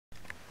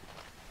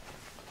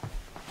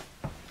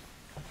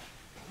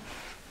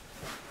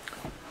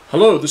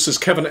Hello, this is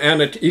Kevin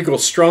Annett, Eagle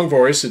Strong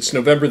Voice. It's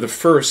November the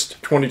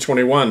 1st,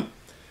 2021.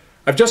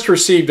 I've just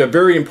received a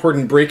very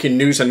important breaking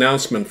news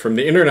announcement from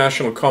the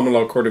International Common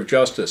Law Court of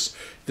Justice.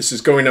 This is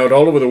going out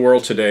all over the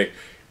world today.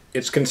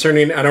 It's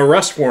concerning an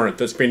arrest warrant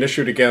that's been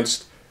issued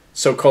against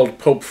so-called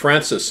Pope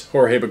Francis,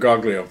 Jorge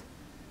Bergoglio.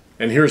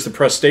 And here's the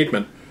press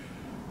statement.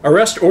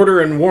 Arrest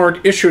order and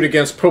warrant issued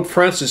against Pope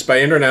Francis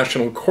by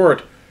International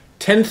Court.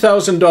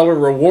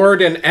 $10,000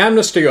 reward and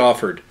amnesty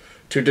offered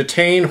to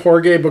detain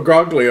Jorge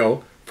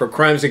Bergoglio for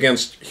crimes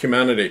against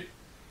humanity.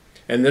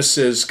 And this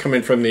is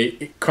coming from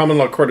the Common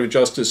Law Court of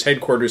Justice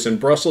headquarters in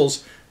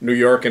Brussels, New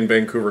York, and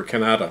Vancouver,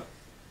 Canada.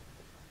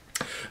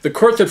 The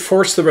court that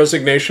forced the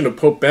resignation of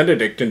Pope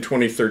Benedict in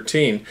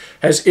 2013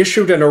 has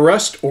issued an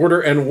arrest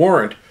order and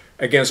warrant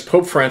against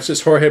Pope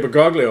Francis Jorge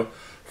Bergoglio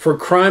for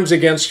crimes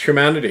against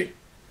humanity,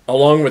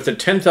 along with a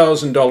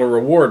 $10,000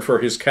 reward for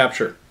his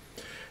capture.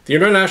 The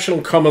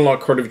International Common Law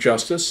Court of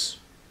Justice,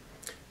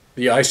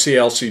 the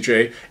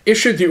ICLCJ,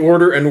 issued the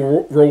order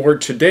and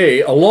reward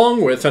today,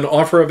 along with an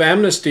offer of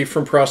amnesty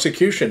from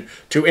prosecution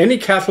to any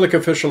Catholic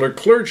official or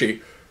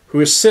clergy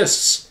who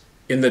assists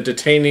in the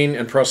detaining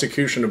and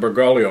prosecution of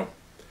Bergoglio.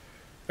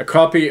 A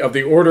copy of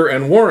the order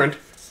and warrant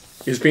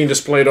is being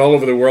displayed all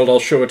over the world. I'll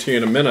show it to you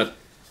in a minute.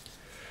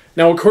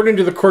 Now, according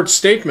to the court's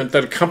statement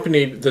that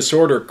accompanied this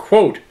order,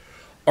 quote,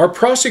 "Our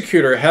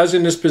prosecutor has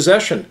in his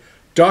possession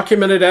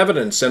documented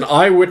evidence and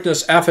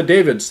eyewitness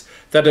affidavits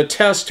that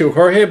attest to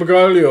Jorge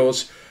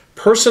Bergoglio's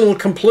personal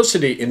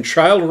complicity in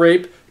child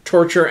rape,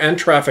 torture and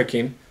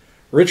trafficking,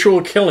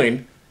 ritual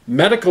killing,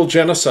 medical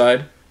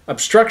genocide,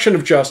 obstruction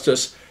of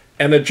justice,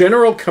 and a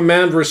general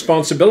command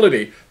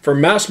responsibility for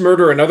mass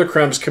murder and other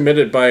crimes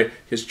committed by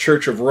his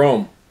Church of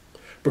Rome.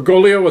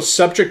 Bergoglio was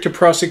subject to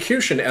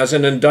prosecution as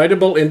an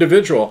indictable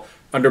individual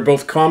under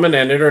both common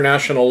and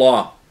international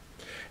law,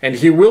 and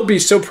he will be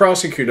so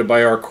prosecuted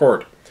by our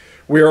court.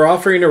 We are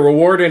offering a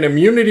reward and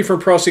immunity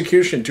from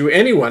prosecution to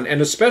anyone, and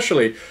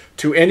especially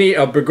to any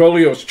of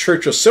Bergoglio's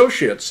church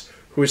associates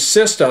who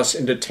assist us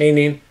in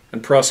detaining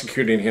and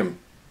prosecuting him."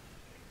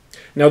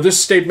 Now, this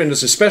statement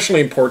is especially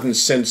important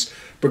since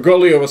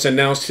Bergoglio has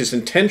announced his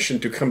intention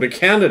to come to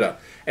Canada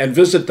and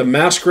visit the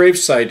mass grave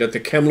site at the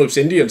Kamloops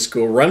Indian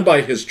School run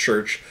by his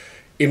church,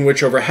 in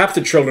which over half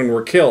the children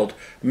were killed,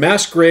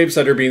 mass graves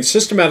that are being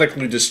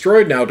systematically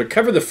destroyed now to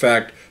cover the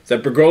fact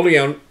that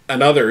Bergoglio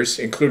and others,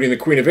 including the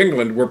Queen of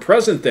England, were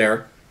present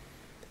there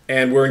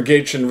and were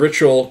engaged in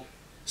ritual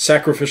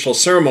sacrificial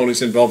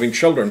ceremonies involving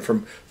children.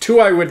 From 2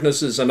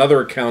 eyewitnesses and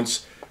other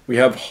accounts, we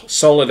have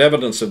solid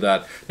evidence of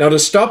that. Now, to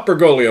stop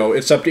Bergoglio,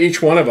 it's up to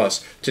each one of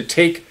us to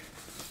take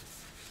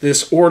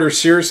this order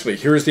seriously.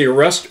 Here's the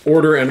arrest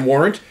order and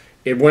warrant.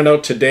 It went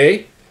out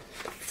today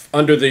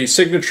under the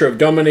signature of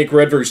Dominique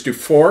Redvers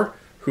Dufour,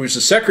 who is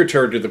the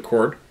secretary to the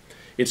court.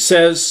 It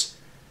says,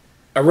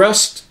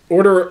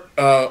 order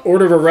of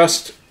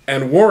arrest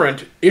and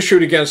warrant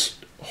issued against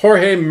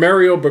Jorge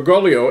Mario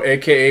Bergoglio,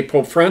 aka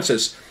Pope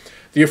Francis.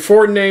 The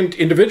aforenamed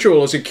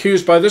individual is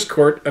accused by this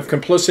court of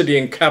complicity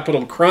in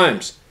capital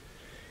crimes.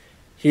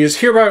 He is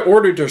hereby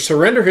ordered to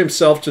surrender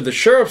himself to the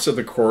sheriffs of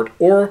the court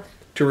or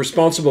to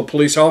responsible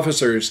police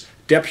officers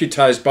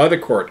deputized by the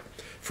court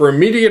for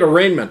immediate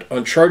arraignment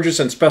on charges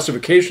and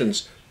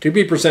specifications to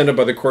be presented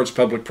by the court's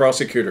public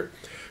prosecutor.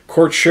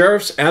 Court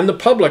sheriffs and the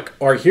public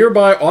are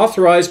hereby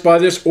authorized by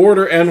this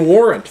order and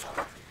warrant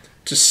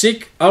to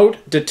seek out,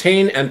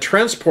 detain, and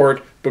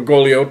transport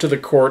Bergoglio to the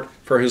court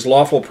for his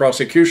lawful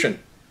prosecution.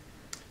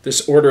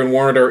 This order and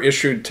warrant are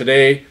issued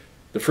today,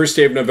 the first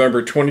day of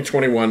November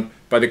 2021,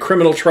 by the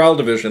Criminal Trial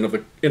Division of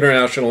the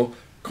International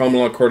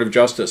Common Law Court of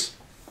Justice.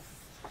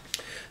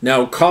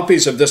 Now,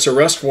 copies of this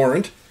arrest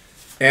warrant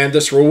and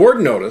this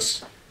reward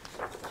notice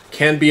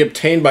can be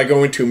obtained by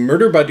going to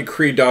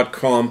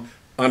murderbydecree.com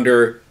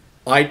under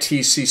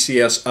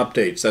ITCCS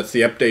updates. That's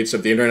the updates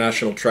of the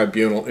International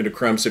Tribunal into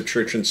Crimes of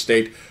Church and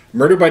State.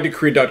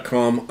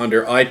 Murderbydecree.com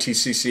under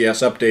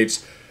ITCCS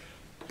updates.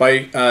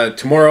 By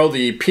tomorrow,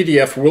 the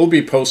PDF will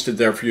be posted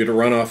there for you to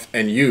run off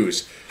and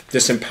use.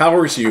 This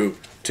empowers you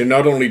to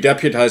not only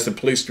deputize the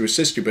police to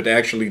assist you, but to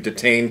actually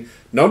detain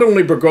not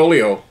only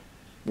Bergoglio,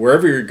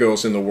 wherever he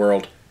goes in the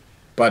world,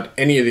 but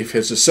any of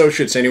his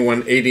associates,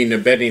 anyone aiding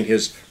and abetting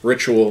his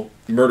ritual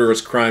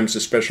murderous crimes,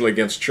 especially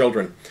against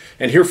children.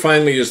 And here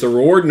finally is the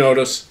reward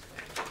notice.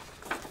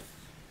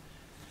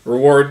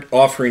 Reward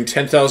offering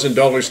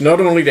 $10,000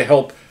 not only to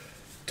help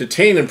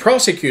detain and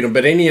prosecute him,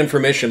 but any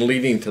information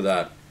leading to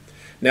that.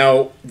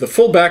 Now, the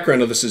full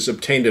background of this is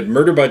obtained at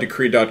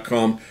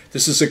murderbydecree.com.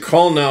 This is a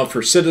call now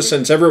for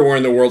citizens everywhere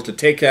in the world to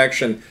take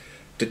action.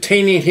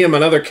 Detaining him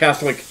and other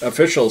Catholic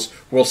officials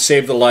will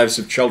save the lives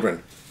of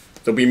children.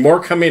 There'll be more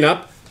coming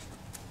up.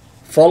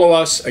 Follow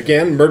us,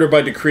 again,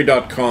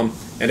 murderbydecree.com,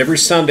 and every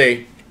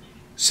Sunday,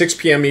 6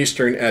 p.m.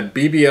 Eastern at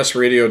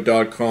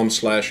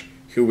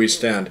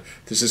bbsradio.com/HuWeStand.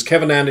 This is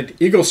Kevin Annett,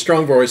 Eagle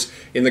Strong Voice,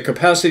 in the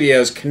capacity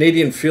as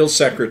Canadian Field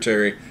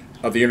Secretary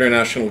of the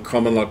International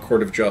Common Law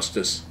Court of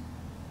Justice.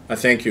 I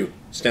thank you.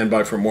 Stand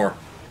by for more.